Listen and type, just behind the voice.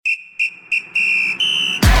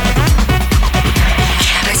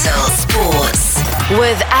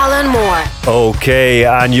with Alan Moore. Okay,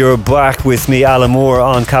 and you're back with me, Alan Moore,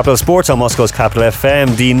 on Capital Sports on Moscow's Capital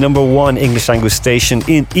FM, the number one English language station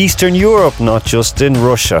in Eastern Europe, not just in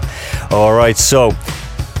Russia. Alright, so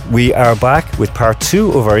we are back with part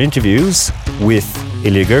 2 of our interviews with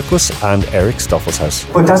Ilya Gerkus and Eric Stoffelshaus.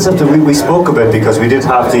 But that's something we spoke about because we did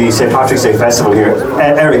have the St. Patrick's Day Festival here.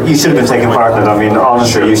 Eric, you should have been taking part in it. I mean,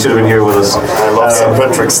 honestly, you should have been here with us. I love St.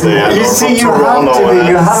 Patrick's Day. You see, you have to be.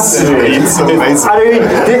 You have to be. It's amazing. I mean,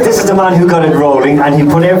 this is the man who got it rolling and he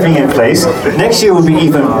put everything in place. Next year will be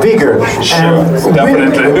even bigger. Sure,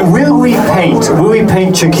 definitely. Will we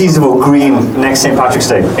paint Cherkezovo green next St. Patrick's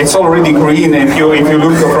Day? It's already green. If you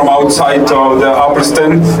look from outside of the upper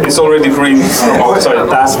stand, it's already green from outside.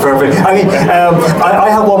 That's perfect. I mean, I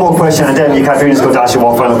have one more question, and then Katerina's going to ask you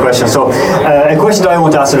one final question. So, a question that I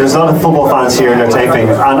want to ask you, there's a lot of football fans here, they're taping,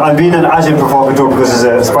 and I'm being an agent for Provocateur because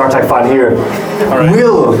there's a Spartak fan here. Right.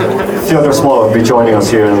 Will Fyodor Smolov be joining us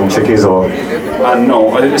here in Cherkezovo?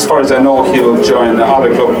 No, as far as I know, he will join the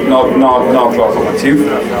other club, not Lokomotiv.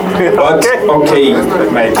 But okay,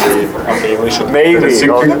 maybe. Okay, we should maybe.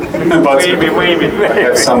 But maybe. I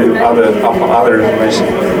have some other information.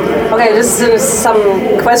 Okay, just some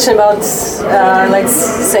question about,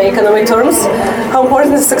 say, economic terms. How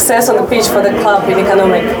important is success on the pitch for the club in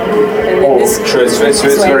economic? Sure, it's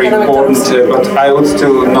very important, but I would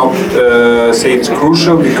still not say it's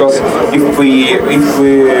crucial because if we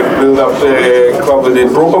build up the club in a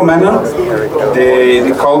proper manner,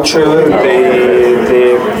 the culture,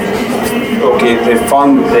 the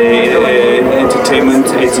fun, the entertainment,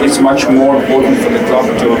 it's much more important for the club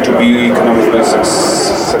to be economically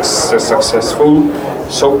successful.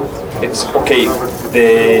 So it's okay.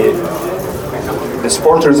 The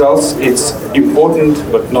sport results, it's important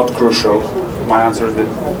but not crucial. My answer is that.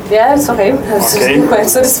 Yeah, it's okay. I'm quite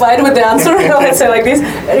satisfied with the answer. Let's say like this.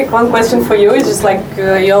 Eric, one question for you. It's just like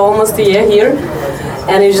you're almost a year here.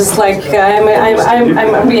 And it's just like I'm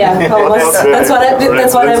almost. That's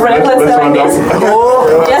what I read. Let's say like this.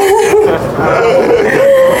 Yeah.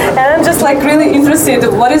 And I'm just like really interested.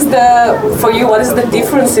 What is the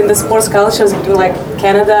difference in the sports cultures between like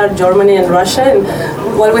Canada, Germany, and Russia, and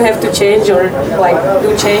what we have to change or like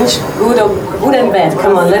do change, good and bad?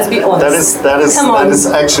 Come on, let's be honest. That is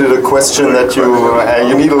actually the question that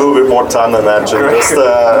you need a little bit more time than that, just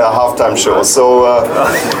a halftime show. So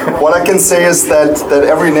what I can say is that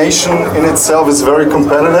every nation in itself is very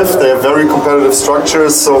competitive. They have very competitive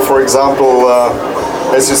structures. So for example,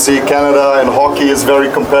 as you see, Canada in hockey is very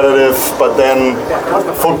competitive, but then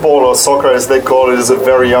football or soccer, as they call it, is a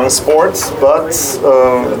very young sport. But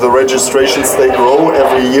the registrations, they grow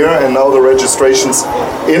every year, and now the registrations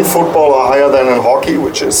in football are higher than in hockey,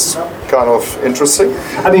 which is kind of interesting.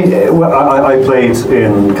 I mean, I played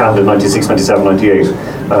in Canada 96, 97, 98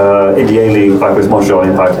 in the A-League back with Montreal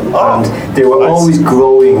Impact, and they were always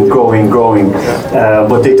growing,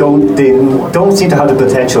 but they don't seem to have the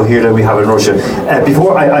potential here that we have in Russia.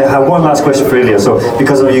 Before I have one last question for Ilya. So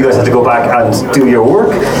because of you guys had to go back and do your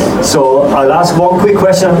work, so I'll ask one quick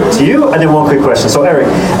question to you and then one quick question. So Eric,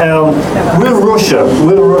 will Russia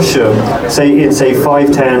say in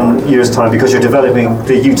 5-10 years time, because you're developing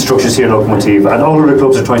the youth structures here in Lokomotiv and all other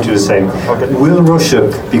clubs are trying to do the same, will Russia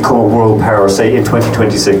become a world power say in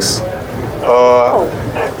 2026?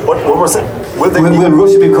 What was it? Will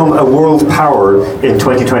Russia become a world power in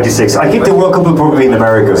 2026? I think the World Cup will probably be in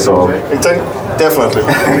America, so... Definitely.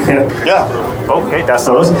 Yeah. Okay, that's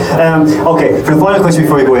not us. Okay, for the final question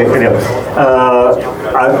before you go in,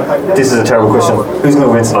 this is a terrible question. Who's going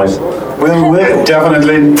to win tonight?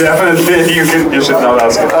 Definitely. You should not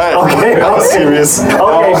ask it. Okay, I'm serious.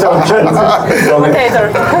 Okay, so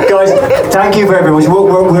guys, thank you very much.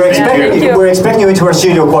 We're expecting you into our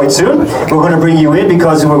studio quite soon. We're going to bring you in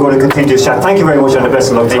because we're going to continue to chat. Thank you very much and the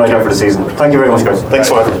best of luck tonight for the season. Thank you very much, guys. Thanks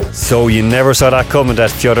for having me. So you never saw that coming,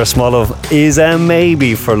 that Fyodor Smolov is a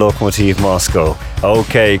maybe for Lokomotiv Moscow.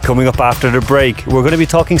 Okay, coming up after the break, we're going to be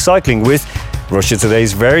talking cycling with Russia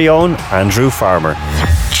Today's very own Andrew Farmer.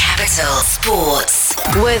 Capital Sports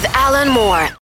with Alan Moore.